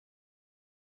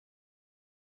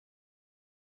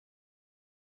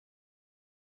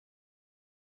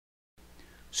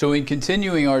So in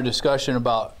continuing our discussion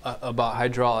about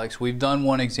hydraulics, we've done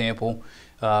one example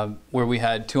where we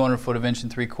had 200 foot of 1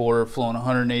 3/4 flowing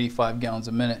 185 gallons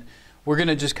a minute. We're going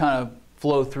to just kind of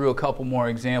flow through a couple more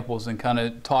examples and kind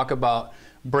of talk about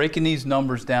breaking these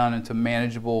numbers down into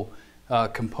manageable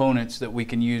components that we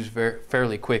can use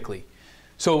fairly quickly.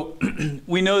 So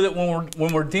we know that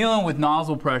when we're dealing with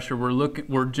nozzle pressure,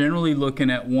 we're generally looking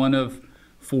at one of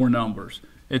four numbers.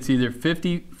 It's either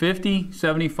 50,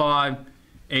 75,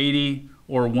 80,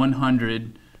 or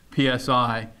 100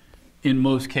 psi in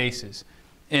most cases.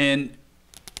 And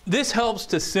this helps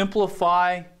to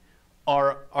simplify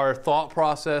our thought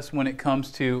process when it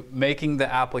comes to making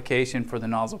the application for the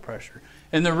nozzle pressure.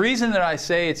 And the reason that I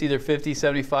say it's either 50,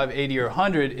 75, 80, or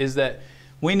 100 is that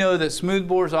we know that smooth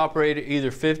bores operate at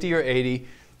either 50 or 80.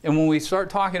 And when we start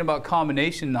talking about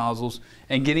combination nozzles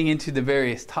and getting into the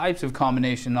various types of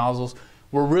combination nozzles,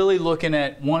 we're really looking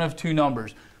at one of two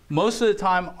numbers. Most of the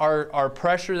time, our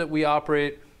pressure that we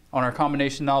operate on our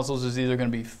combination nozzles is either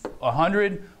going to be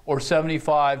 100 or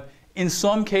 75. In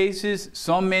some cases,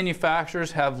 some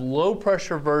manufacturers have low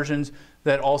pressure versions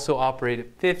that also operate at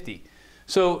 50.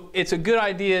 So it's a good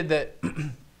idea that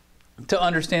to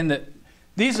understand that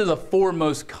these are the four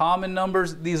most common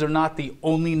numbers. These are not the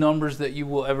only numbers that you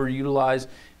will ever utilize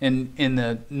in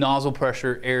the nozzle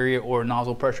pressure area or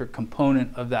nozzle pressure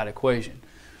component of that equation.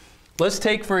 Let's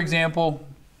take, for example,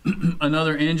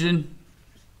 another engine.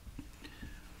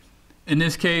 In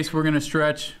this case, we're going to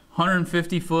stretch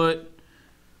 150 foot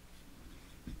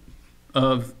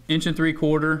of 1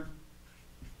 3/4.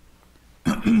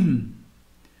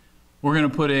 We're going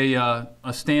to put a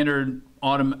standard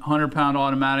 100-pound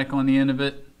automatic on the end of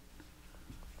it.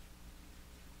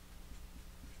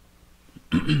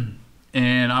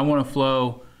 And I want to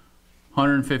flow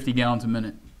 150 gallons a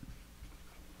minute.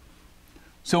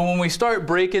 So when we start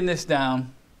breaking this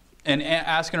down and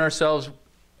asking ourselves,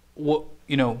 what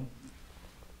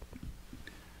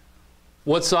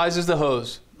size is the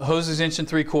hose? The hose is 1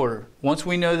 3/4. Once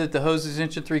we know that the hose is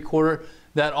 1 3/4,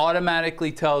 that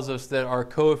automatically tells us that our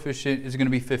coefficient is going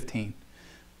to be 15.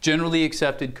 Generally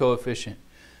accepted coefficient.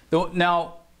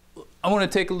 Now, I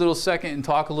want to take a little second and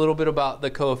talk a little bit about the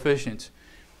coefficients.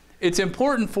 It's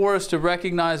important for us to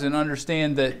recognize and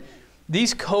understand that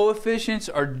these coefficients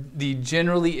are the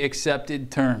generally accepted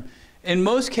term. In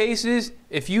most cases,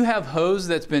 if you have hose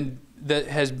that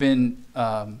has been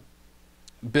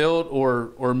built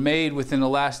or made within the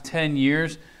last 10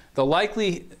 years, the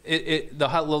likelihood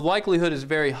is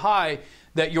very high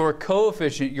that your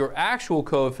coefficient, your actual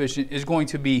coefficient, is going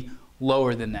to be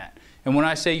lower than that. And when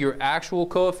I say your actual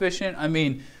coefficient, I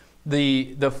mean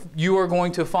you are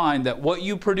going to find that what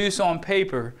you produce on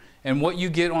paper and what you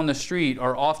get on the street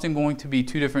are often going to be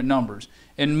two different numbers.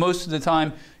 And most of the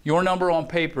time, your number on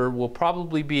paper will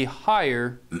probably be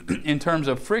higher in terms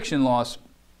of friction loss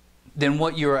than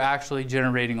what you are actually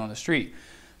generating on the street.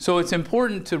 So it's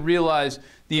important to realize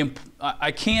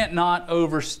I can't not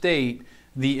overstate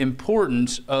the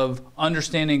importance of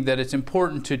understanding that it's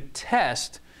important to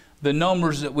test the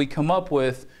numbers that we come up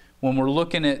with when we're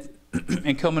looking at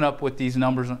and coming up with these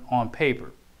numbers on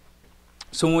paper.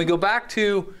 So when we go back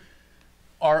to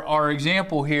our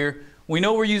example here, we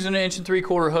know we're using an 1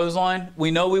 3/4 hose line.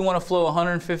 We know we want to flow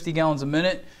 150 gallons a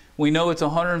minute. We know it's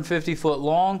 150 foot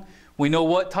long. We know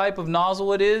what type of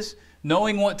nozzle it is.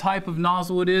 Knowing what type of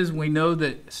nozzle it is, we know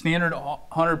that standard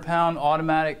 100-pound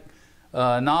automatic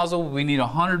nozzle, we need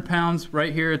 100 pounds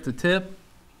right here at the tip.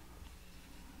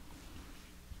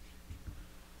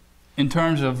 In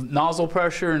terms of nozzle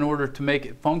pressure in order to make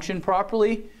it function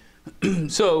properly.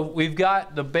 So we've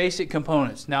got the basic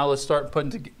components. Now let's start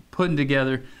putting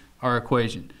together our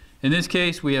equation. In this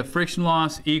case, we have friction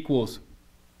loss equals,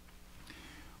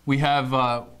 we have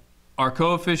our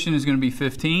coefficient is going to be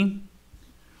 15.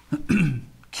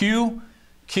 Q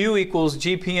equals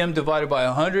GPM divided by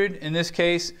 100 in this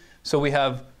case. So we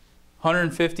have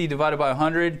 150 divided by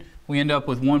 100. We end up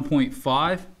with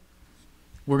 1.5.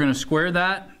 We're going to square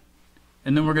that,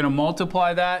 and then we're going to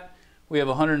multiply that. We have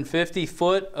 150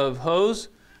 foot of hose.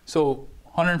 So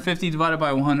 150 divided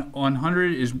by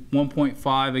 100 is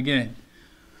 1.5 again.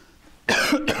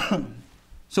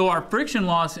 So our friction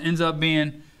loss ends up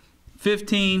being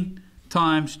 15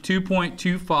 times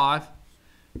 2.25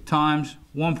 times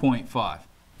 1.5.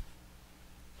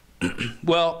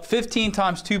 Well, 15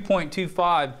 times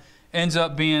 2.25 ends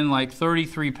up being like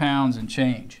 33 pounds and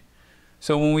change.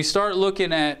 So when we start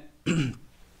looking at,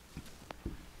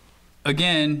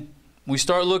 again, we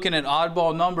start looking at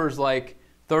oddball numbers like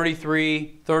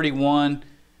 33, 31,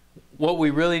 what we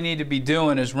really need to be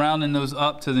doing is rounding those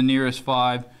up to the nearest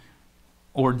 5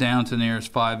 or down to the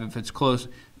nearest 5 if it's close.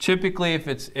 Typically, if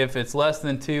it's less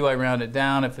than 2, I round it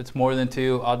down. If it's more than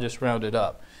 2, I'll just round it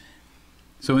up.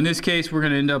 So in this case, we're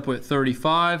going to end up with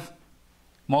 35.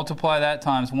 Multiply that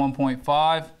times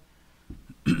 1.5.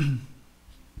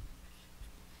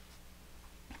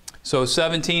 So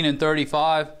 17 and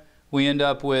 35, we end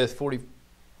up with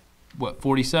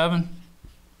 47?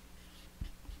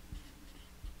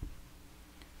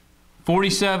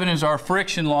 47 is our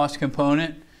friction loss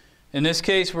component. In this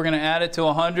case, we're going to add it to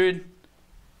 100,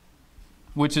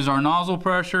 which is our nozzle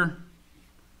pressure.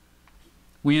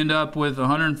 We end up with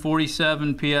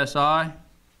 147 psi.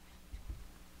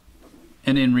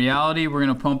 And in reality, we're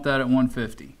going to pump that at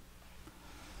 150.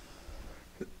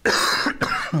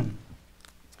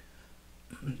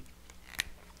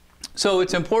 So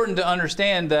it's important to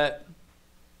understand that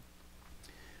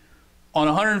on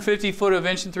 150 foot of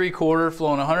 1 3/4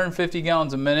 flowing 150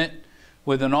 gallons a minute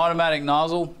with an automatic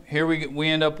nozzle, here we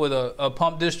end up with a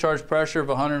pump discharge pressure of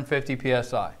 150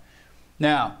 psi.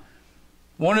 Now,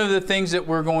 one of the things that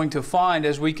we're going to find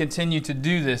as we continue to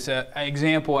do this,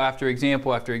 example after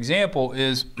example after example,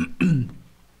 is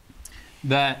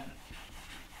that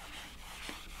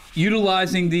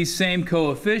utilizing these same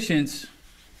coefficients,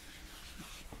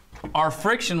 our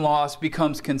friction loss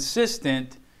becomes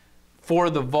consistent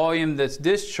for the volume that's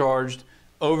discharged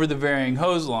over the varying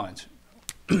hose lines.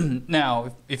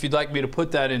 Now, if you'd like me to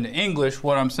put that into English,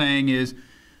 what I'm saying is,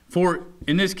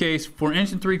 in this case, for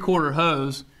 1 3/4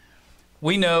 hose,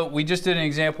 we know, we just did an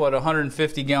example at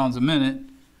 150 gallons a minute.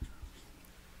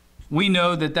 We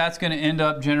know that that's going to end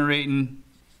up generating,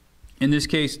 in this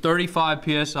case, 35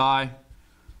 psi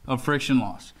of friction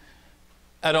loss.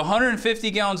 At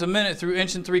 150 gallons a minute through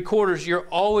 1 3/4, you're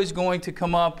always going to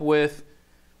come up with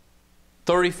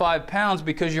 35 pounds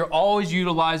because you're always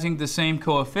utilizing the same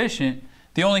coefficient.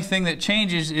 The only thing that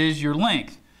changes is your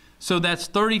length. So that's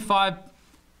 35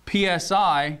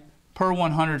 psi per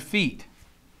 100 feet.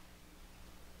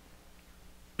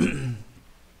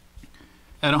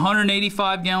 At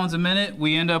 185 gallons a minute,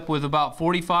 we end up with about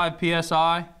 45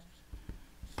 psi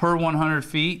per 100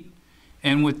 feet.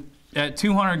 And at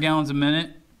 200 gallons a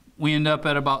minute, we end up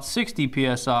at about 60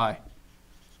 psi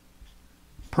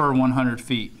per 100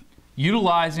 feet,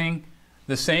 utilizing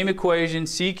the same equation,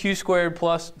 CQ squared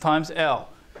plus times L.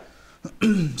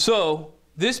 So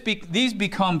these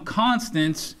become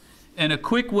constants and a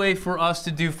quick way for us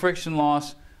to do friction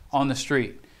loss on the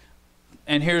street.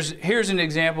 And here's an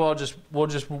example we'll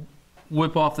just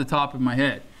whip off the top of my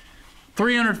head.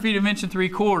 300 feet of 1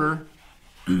 3/4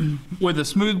 with a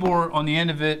smooth bore on the end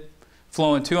of it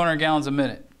flowing 200 gallons a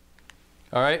minute.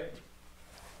 All right?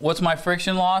 What's my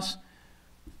friction loss?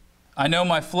 I know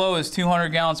my flow is 200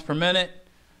 gallons per minute.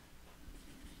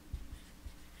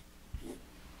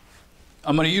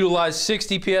 I'm going to utilize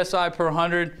 60 psi per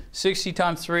 100. 60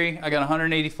 times 3, I got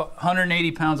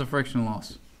 180 pounds of friction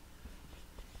loss.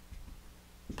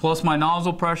 Plus my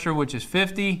nozzle pressure, which is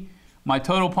 50. My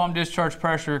total pump discharge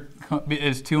pressure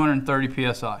is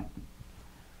 230 psi.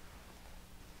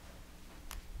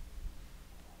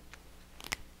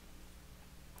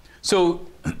 So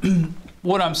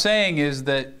what I'm saying is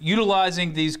that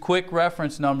utilizing these quick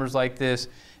reference numbers like this,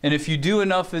 and if you do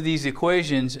enough of these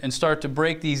equations and start to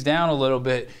break these down a little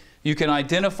bit, you can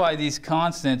identify these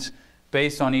constants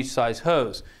based on each size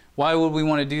hose. Why would we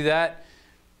want to do that?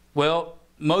 Well,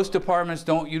 most departments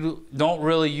don't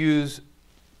really use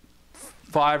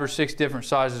 5 or 6 different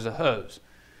sizes of hose.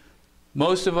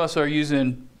 Most of us are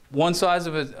using one size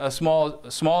of a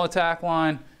small attack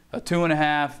line, a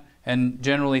 2.5, and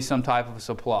generally some type of a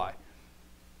supply.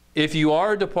 If you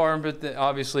are a department that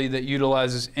obviously that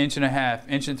utilizes 1.5,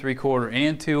 1 3/4,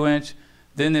 and 2 inch,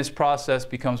 then this process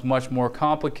becomes much more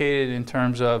complicated in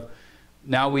terms of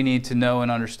now we need to know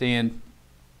and understand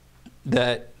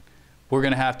that we're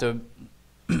going to have to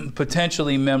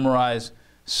potentially memorize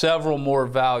several more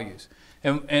values.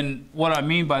 And what I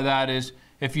mean by that is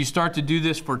if you start to do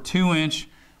this for 2 inch,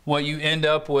 what you end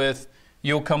up with,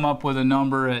 you'll come up with a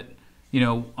number at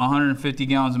 150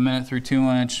 gallons a minute through 2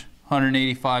 inch,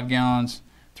 185 gallons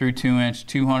through 2 inch,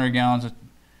 200 gallons,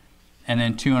 and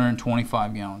then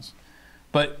 225 gallons.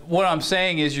 But what I'm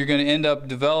saying is you're going to end up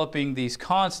developing these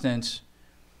constants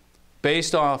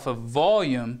based off of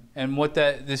volume, and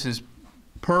this is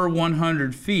per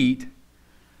 100 feet.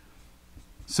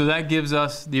 So that gives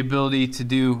us the ability to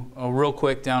do a real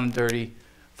quick down and dirty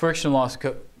friction loss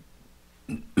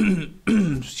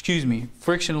excuse me,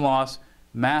 friction loss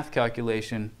math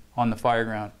calculation on the fire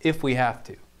ground if we have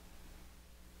to.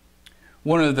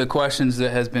 One of the questions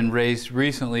that has been raised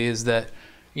recently is that,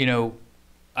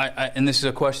 and this is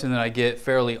a question that I get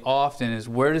fairly often, is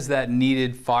where does that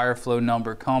needed fire flow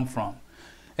number come from?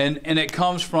 And it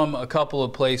comes from a couple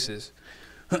of places.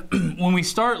 When we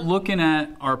start looking at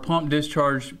our pump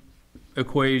discharge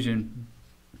equation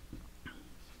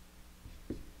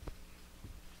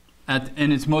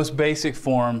in its most basic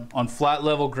form on flat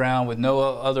level ground with no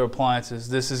other appliances,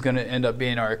 this is going to end up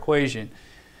being our equation.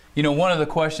 You know, one of the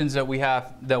questions that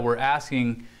we're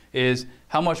asking is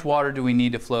how much water do we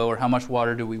need to flow, or how much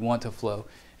water do we want to flow?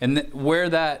 And where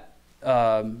that,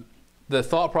 the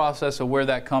thought process of where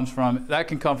that comes from, that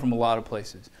can come from a lot of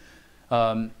places.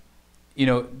 You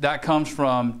know, that comes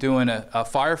from doing a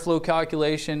fire flow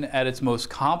calculation at its most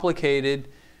complicated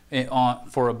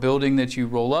for a building that you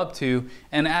roll up to,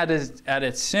 and at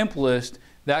its simplest,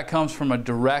 that comes from a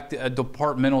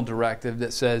departmental directive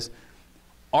that says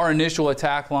our initial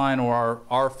attack line, or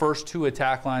our first 2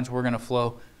 attack lines, we're going to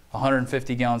flow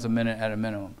 150 gallons a minute at a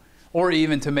minimum. Or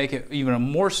even to make it even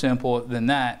more simple than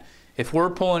that, if we're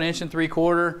pulling 1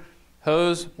 3/4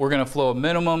 hose, we're going to flow a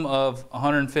minimum of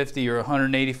 150 or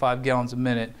 185 gallons a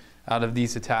minute out of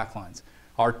these attack lines.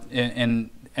 And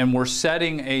we're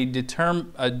setting a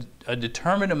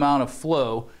determined amount of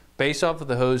flow based off of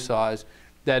the hose size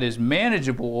that is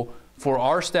manageable for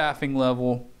our staffing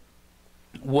level,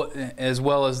 as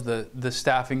well as the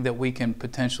staffing that we can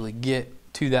potentially get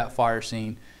to that fire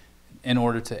scene in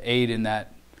order to aid in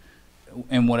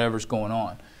whatever's going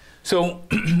on. So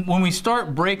when we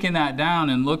start breaking that down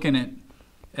and looking at,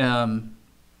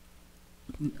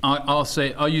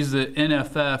 I'll use the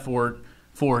NFF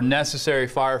for necessary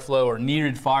fire flow or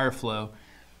needed fire flow.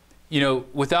 You know,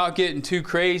 without getting too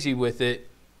crazy with it,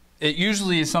 it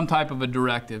usually is some type of a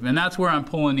directive, and that's where I'm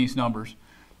pulling these numbers.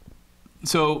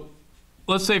 So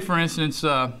let's say, for instance,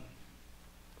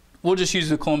 we'll just use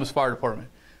the Columbus Fire Department.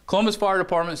 Columbus Fire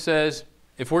Department says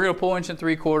if we're going to pull 1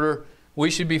 3/4, we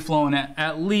should be flowing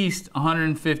at least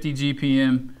 150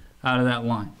 GPM out of that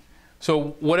line.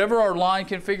 So whatever our line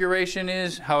configuration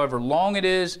is, however long it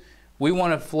is, we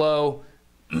want to flow,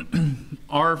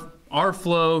 our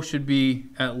flow should be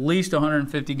at least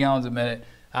 150 gallons a minute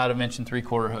out of 1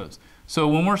 3/4 hose. So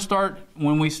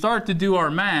when we start to do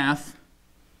our math,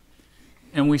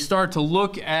 and we start to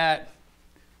look at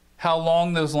how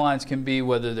long those lines can be,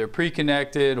 whether they're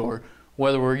pre-connected or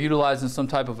whether we're utilizing some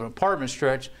type of an apartment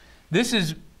stretch,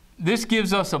 this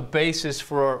gives us a basis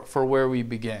for where we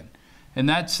begin. And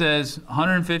that says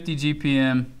 150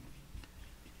 GPM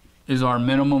is our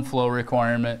minimum flow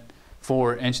requirement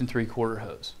for 1 3/4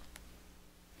 hose.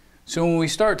 So when we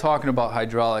start talking about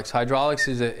hydraulics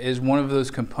is one of those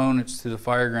components to the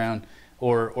fire ground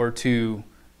or to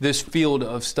this field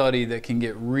of study that can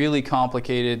get really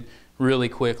complicated really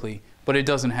quickly, but it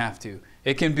doesn't have to.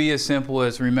 It can be as simple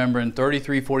as remembering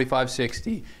 33, 45,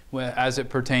 60 as it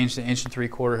pertains to 1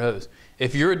 3/4 hose.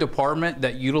 If you're a department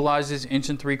that utilizes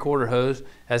 1 3/4 hose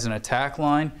as an attack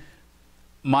line,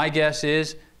 my guess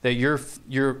is that your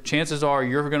chances are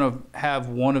you're going to have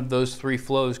one of those 3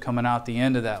 flows coming out the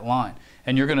end of that line,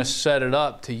 and you're going to set it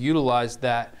up to utilize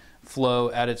that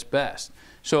flow at its best.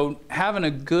 So having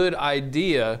a good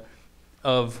idea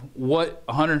of what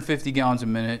 150 gallons a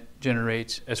minute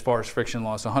generates as far as friction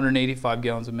loss, 185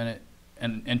 gallons a minute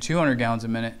and 200 gallons a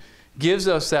minute, gives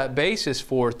us that basis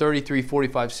for 33,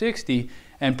 45, 60,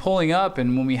 and pulling up.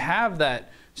 And when we have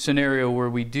that scenario where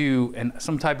we do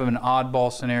some type of an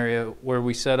oddball scenario where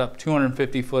we set up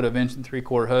 250 foot of 1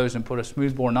 3/4 hose and put a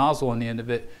smoothbore nozzle on the end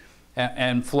of it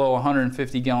and flow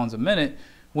 150 gallons a minute,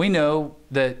 we know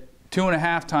that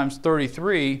 2.5 times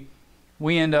 33,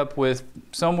 we end up with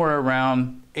somewhere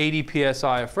around 80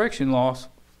 psi of friction loss,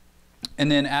 and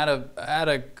then add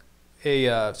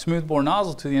a smoothbore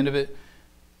nozzle to the end of it,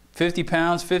 50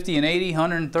 pounds, 50 and 80,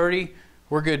 130,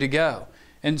 we're good to go.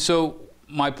 And so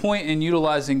my point in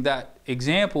utilizing that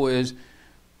example is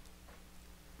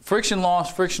friction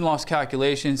loss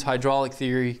calculations, hydraulic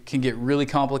theory can get really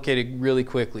complicated really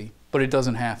quickly, but it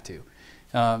doesn't have to.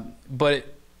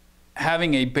 But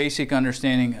having a basic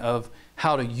understanding of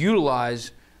how to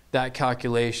utilize that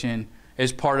calculation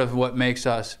is part of what makes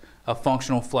us a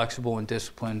functional, flexible, and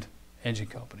disciplined engine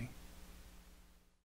company.